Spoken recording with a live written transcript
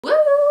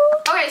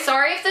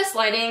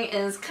lighting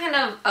is kind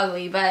of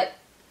ugly, but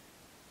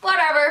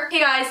whatever.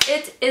 Hey guys,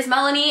 it is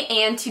Melanie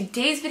and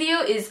today's video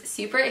is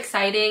super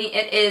exciting.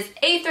 It is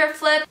a thrift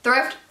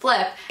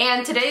flip,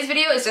 and today's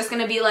video is just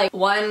gonna be like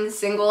one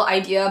single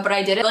idea, but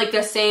I did it like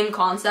the same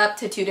concept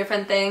to two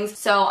different things.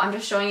 So I'm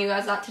just showing you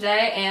guys that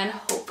today and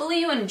hopefully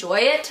you enjoy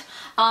it.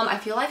 I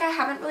feel like I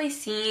haven't really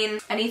seen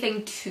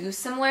anything too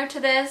similar to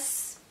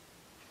this.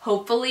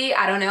 Hopefully,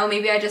 I don't know,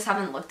 maybe I just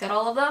haven't looked at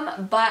all of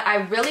them, but I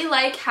really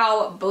like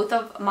how both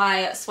of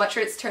my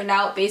sweatshirts turned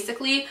out.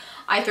 Basically,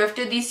 I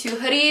thrifted these two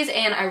hoodies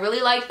and I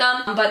really like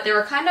them, but they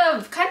were kind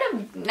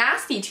of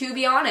nasty, to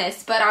be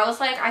honest, but I was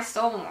like, I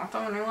still want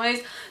them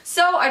anyways.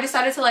 So I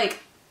decided to like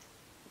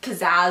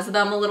pizzazz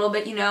them a little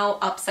bit, you know,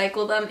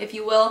 upcycle them if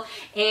you will,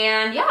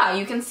 and yeah,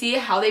 you can see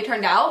how they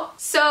turned out.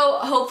 So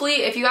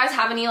hopefully if you guys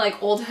have any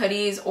like old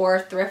hoodies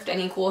or thrift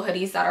any cool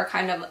hoodies that are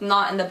kind of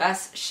not in the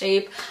best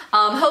shape,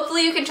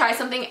 hopefully you can try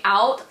something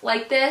out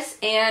like this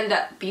and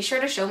be sure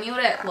to show me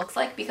what it looks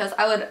like because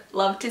I would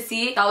love to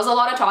see. That was a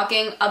lot of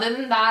talking. Other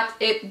than that,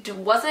 it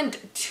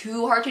wasn't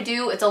too hard to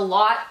do. It's a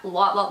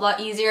lot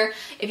easier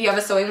if you have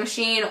a sewing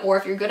machine or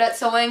if you're good at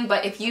sewing,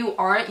 but if you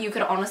aren't, you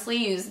could honestly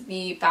use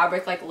the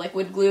fabric like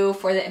liquid glue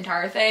for the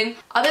entire thing.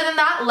 Other than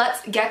that,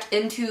 let's get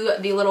into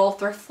the little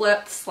thrift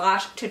flip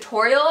 /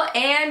 tutorial,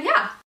 and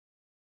yeah.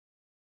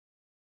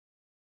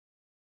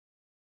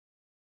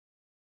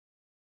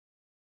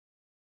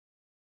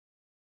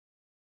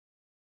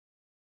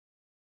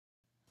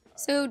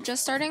 So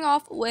just starting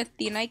off with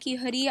the Nike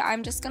hoodie,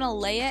 I'm just going to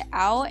lay it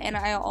out, and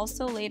I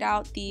also laid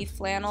out the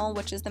flannel,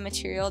 which is the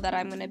material that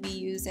I'm going to be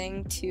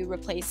using to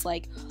replace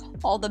like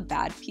all the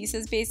bad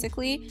pieces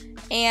basically.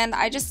 And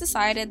I just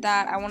decided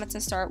that I wanted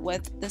to start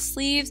with the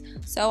sleeves,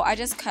 so I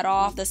just cut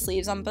off the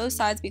sleeves on both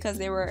sides because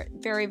they were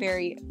very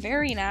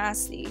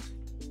nasty.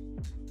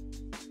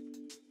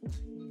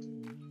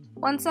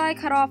 Once I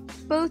cut off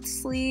both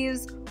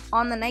sleeves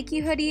on the Nike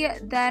hoodie,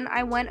 then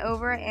I went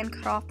over and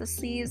cut off the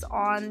sleeves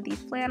on the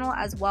flannel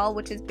as well,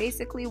 which is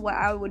basically what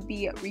I would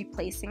be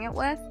replacing it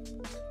with.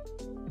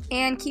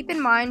 And keep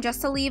in mind just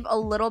to leave a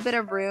little bit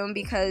of room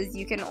because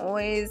you can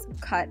always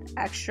cut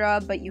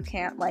extra, but you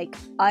can't like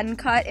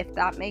uncut, if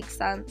that makes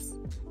sense.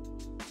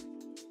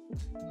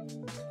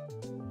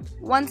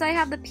 Once I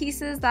have the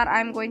pieces that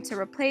I'm going to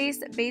replace,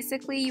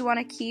 basically you want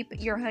to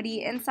keep your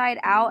hoodie inside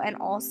out and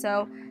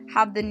also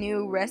have the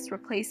new wrist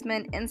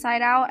replacement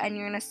inside out, and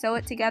you're going to sew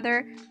it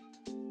together.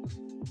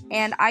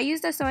 And I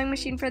used a sewing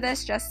machine for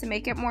this just to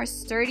make it more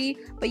sturdy,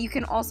 but you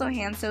can also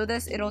hand sew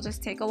this. It'll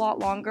just take a lot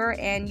longer,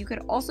 and you could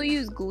also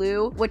use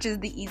glue, which is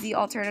the easy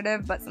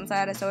alternative, but since I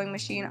had a sewing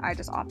machine, I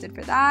just opted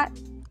for that.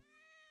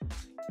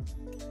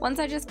 Once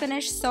I just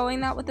finished sewing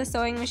that with the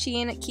sewing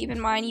machine, keep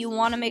in mind you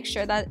want to make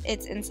sure that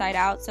it's inside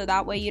out so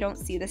that way you don't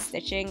see the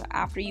stitching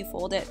after you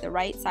fold it the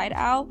right side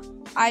out.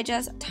 I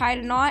just tied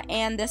a knot,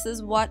 and this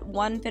is what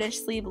one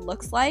finished sleeve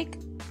looks like.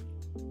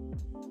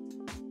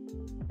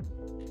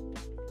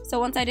 So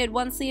once I did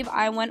one sleeve,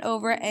 I went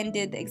over and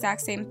did the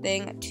exact same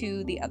thing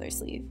to the other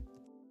sleeve.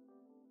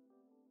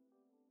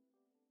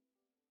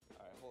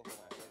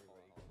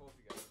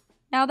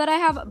 Now that I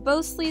have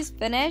both sleeves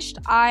finished,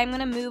 I'm going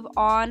to move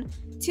on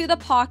to the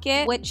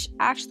pocket, which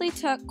actually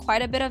took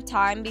quite a bit of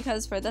time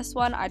because for this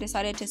one I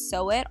decided to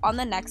sew it. On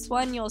the next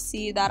one you'll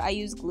see that I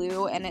used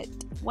glue and it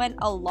went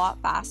a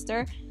lot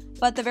faster.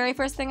 But the very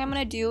first thing I'm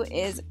going to do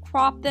is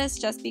crop this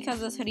just because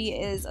this hoodie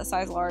is a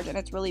size large and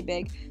it's really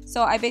big.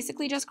 So I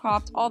basically just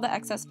cropped all the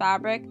excess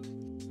fabric.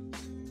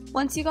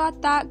 Once you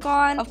got that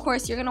gone, of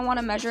course you're going to want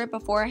to measure it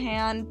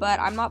beforehand, but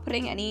I'm not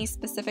putting any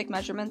specific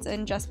measurements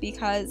in just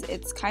because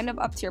it's kind of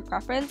up to your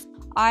preference.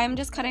 I'm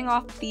just cutting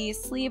off the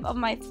sleeve of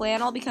my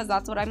flannel because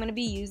that's what I'm going to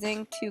be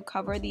using to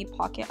cover the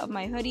pocket of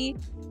my hoodie.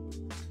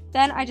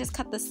 Then I just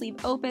cut the sleeve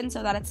open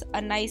so that it's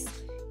a nice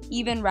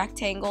even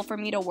rectangle for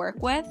me to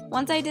work with.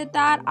 Once I did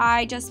that,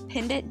 I just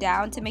pinned it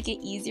down to make it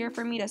easier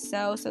for me to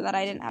sew so that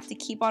I didn't have to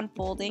keep on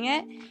folding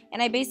it.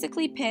 And I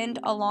basically pinned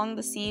along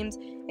the seams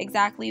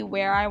exactly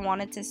where I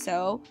wanted to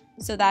sew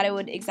so that it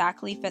would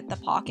exactly fit the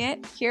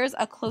pocket. Here's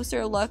a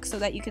closer look so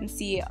that you can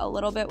see a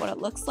little bit what it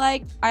looks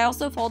like. I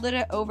also folded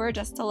it over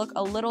just to look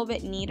a little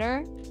bit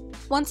neater.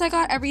 Once I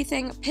got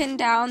everything pinned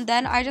down,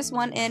 then I just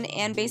went in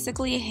and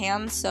basically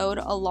hand sewed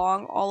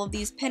along all of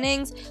these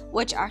pinnings,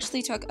 which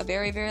actually took a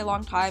very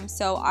long time.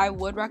 So I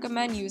would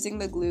recommend using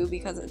the glue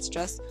because it's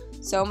just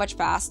so much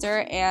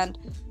faster, and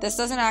this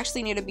doesn't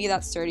actually need to be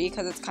that sturdy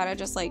because it's kind of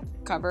just like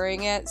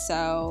covering it.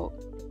 So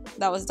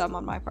that was dumb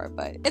on my part,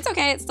 but it's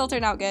okay, it still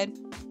turned out good.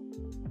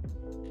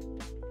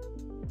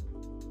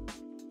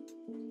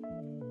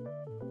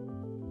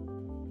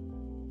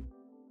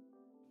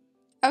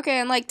 Okay,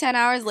 and like 10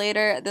 hours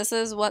later, this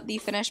is what the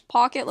finished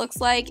pocket looks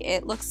like.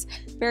 It looks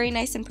very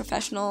nice and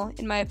professional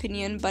in my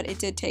opinion, but it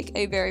did take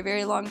a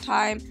very long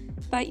time.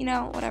 But you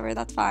know, whatever,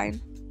 that's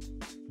fine.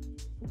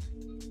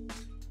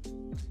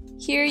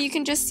 Here you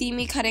can just see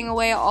me cutting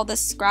away all the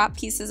scrap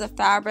pieces of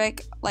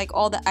fabric, like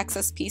all the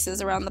excess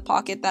pieces around the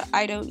pocket that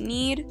I don't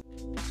need.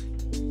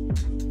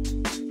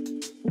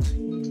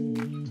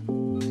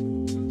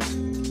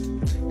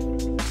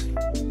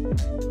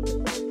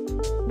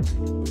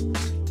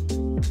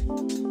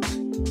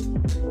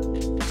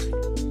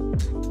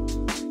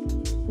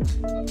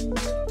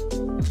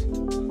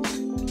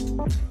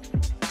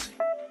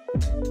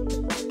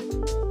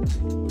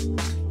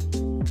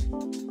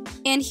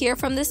 And here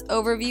from this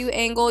overview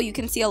angle, you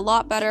can see a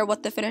lot better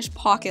what the finished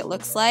pocket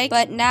looks like.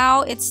 But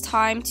now it's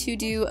time to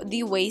do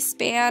the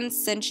waistband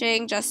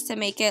cinching just to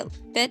make it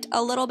fit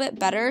a little bit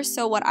better.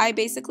 So what I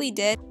basically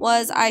did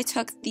was I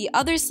took the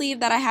other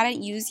sleeve that I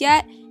hadn't used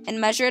yet and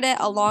measured it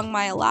along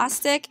my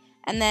elastic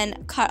and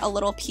then cut a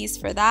little piece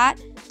for that.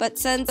 But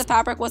since the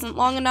fabric wasn't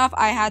long enough,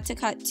 I had to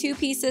cut 2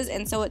 pieces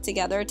and sew it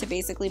together to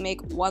basically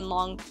make one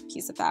long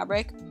piece of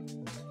fabric.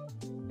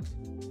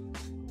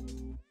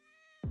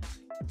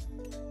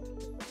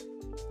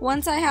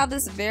 Once I have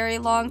this very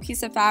long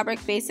piece of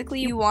fabric,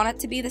 basically you want it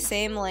to be the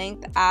same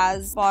length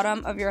as the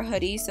bottom of your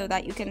hoodie so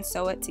that you can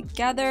sew it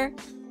together.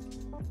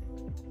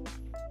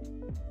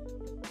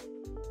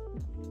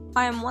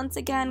 I am once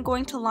again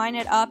going to line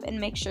it up and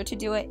make sure to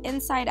do it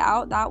inside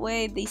out. That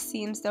way the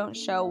seams don't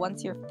show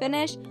once you're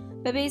finished.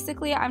 But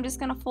basically I'm just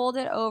going to fold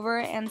it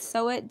over and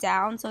sew it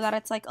down so that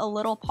it's like a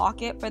little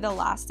pocket for the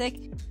elastic.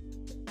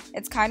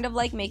 It's kind of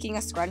like making a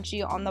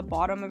scrunchie on the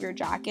bottom of your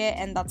jacket,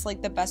 and that's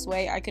like the best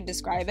way I could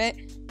describe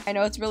it. I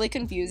know it's really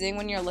confusing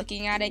when you're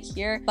looking at it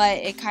here, but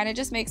it kind of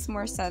just makes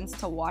more sense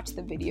to watch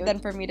the video than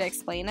for me to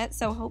explain it,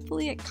 so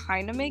hopefully it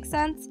kind of makes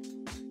sense.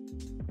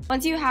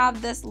 Once you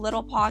have this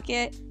little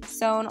pocket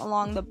sewn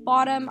along the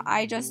bottom,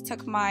 I just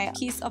took my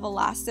piece of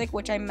elastic,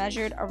 which I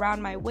measured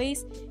around my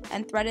waist,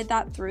 and threaded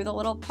that through the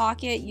little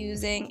pocket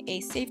using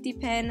a safety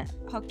pin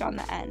hooked on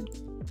the end.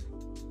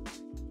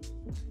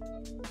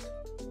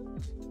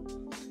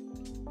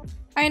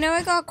 I know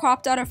it got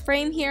cropped out of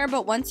frame here,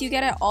 but once you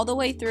get it all the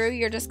way through,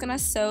 you're just going to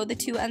sew the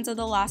 2 ends of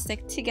the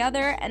elastic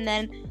together and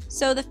then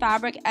sew the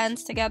fabric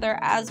ends together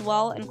as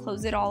well and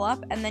close it all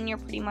up, and then you're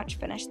pretty much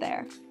finished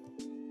there.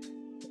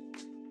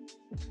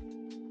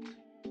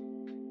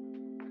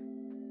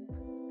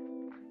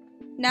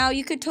 Now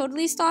you could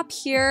totally stop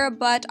here,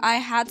 but I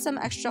had some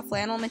extra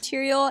flannel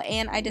material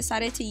and I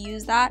decided to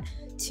use that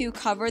to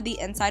cover the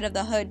inside of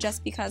the hood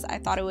just because I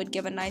thought it would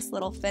give a nice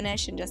little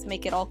finish and just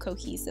make it all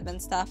cohesive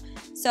and stuff.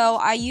 So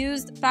I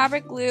used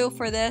fabric glue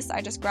for this.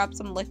 I just grabbed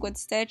some liquid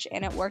stitch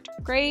and it worked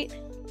great.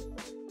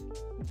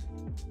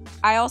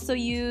 I also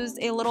used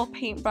a little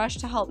paintbrush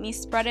to help me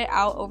spread it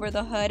out over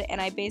the hood,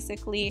 and I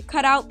basically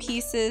cut out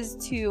pieces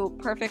to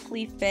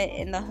perfectly fit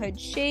in the hood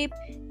shape,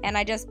 and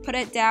I just put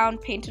it down,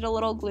 painted a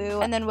little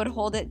glue, and then would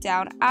hold it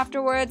down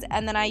afterwards,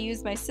 and then I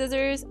used my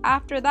scissors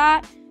after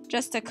that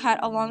just to cut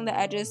along the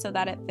edges so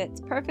that it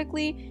fits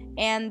perfectly,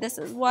 and this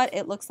is what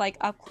it looks like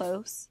up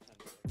close.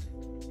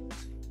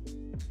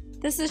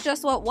 This is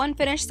just what one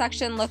finished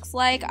section looks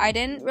like. I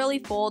didn't really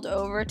fold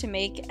over to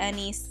make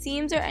any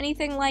seams or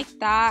anything like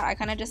that. I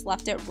kind of just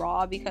left it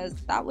raw because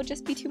that would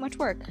just be too much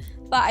work.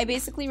 But I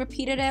basically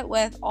repeated it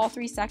with all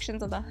 3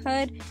 sections of the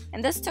hood,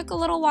 and this took a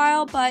little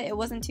while, but it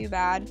wasn't too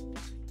bad.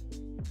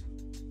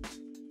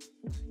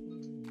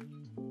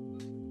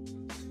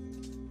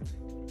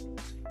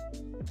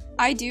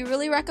 I do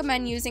really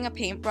recommend using a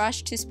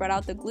paintbrush to spread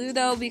out the glue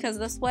though, because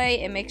this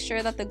way it makes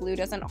sure that the glue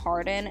doesn't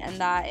harden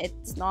and that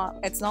it's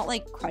not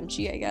like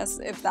crunchy, I guess,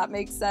 if that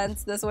makes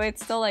sense. This way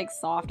it's still like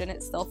soft and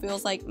it still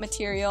feels like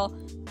material.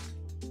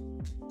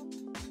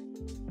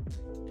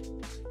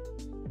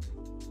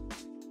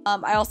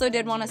 I also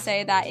did want to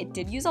say that it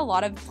did use a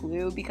lot of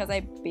glue because I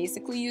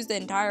basically used the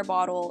entire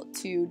bottle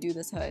to do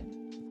this hood.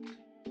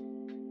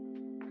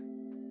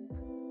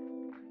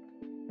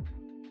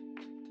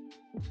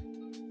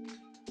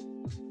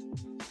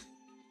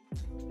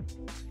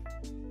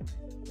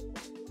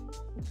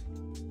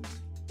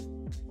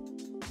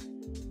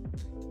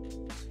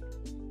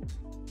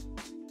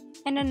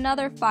 And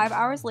another 5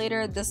 hours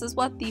later, this is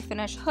what the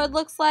finished hood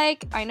looks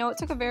like. I know it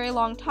took a very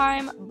long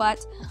time,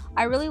 but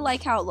I really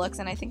like how it looks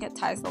and I think it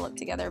ties the look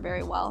together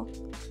very well.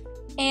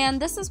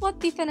 And this is what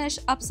the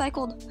finished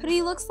upcycled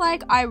hoodie looks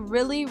like. I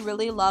really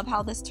love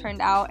how this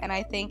turned out, and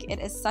I think it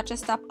is such a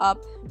step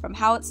up from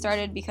how it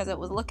started because it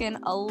was looking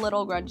a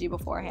little grungy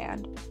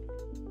beforehand.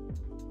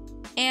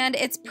 And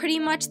it's pretty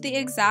much the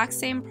exact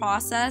same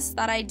process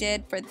that I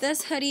did for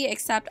this hoodie,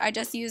 except I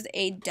just used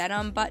a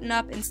denim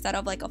button-up instead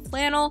of like a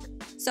flannel.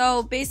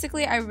 So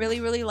basically I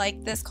really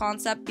like this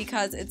concept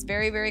because it's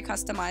very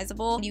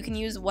customizable. You can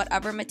use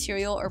whatever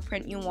material or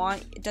print you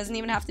want. It doesn't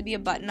even have to be a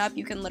button-up.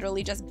 You can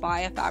literally just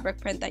buy a fabric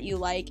print that you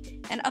like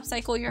and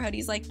upcycle your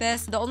hoodies like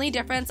this. The only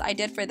difference I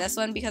did for this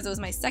one, because it was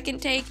my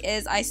second take,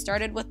 is I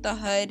started with the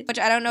hood, which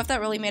I don't know if that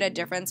really made a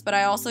difference, but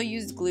I also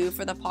used glue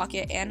for the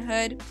pocket and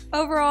hood.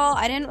 Overall,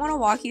 I didn't want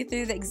to walk you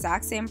through the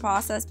exact same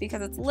process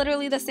because it's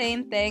literally the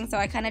same thing, so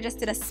I kind of just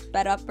did a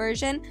sped up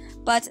version,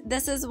 but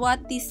this is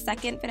what the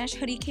second finished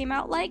hoodie came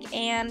out like,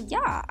 and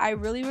yeah, I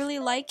really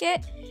like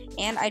it,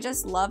 and I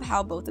just love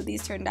how both of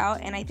these turned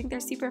out, and I think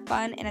they're super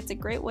fun, and it's a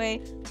great way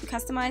to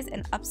customize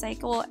and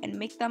upcycle and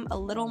make them a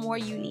little more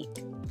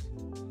unique.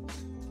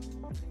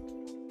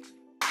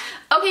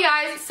 Okay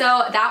guys,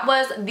 so that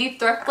was the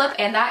thrift flip,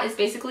 and that is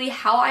basically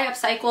how I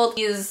upcycled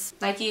these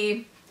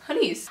Nike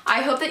hoodies.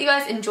 I hope that you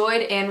guys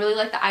enjoyed and really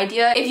liked the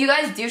idea. If you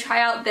guys do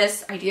try out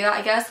this idea,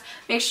 I guess,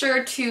 make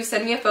sure to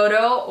send me a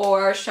photo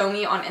or show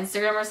me on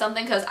Instagram or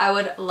something because I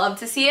would love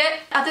to see it.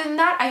 Other than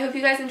that, I hope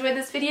you guys enjoyed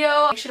this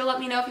video. Make sure to let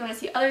me know if you want to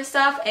see other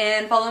stuff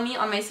and follow me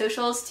on my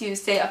socials to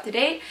stay up to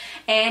date.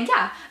 And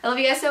yeah, I love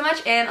you guys so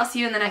much and I'll see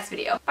you in the next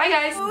video. Bye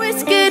guys!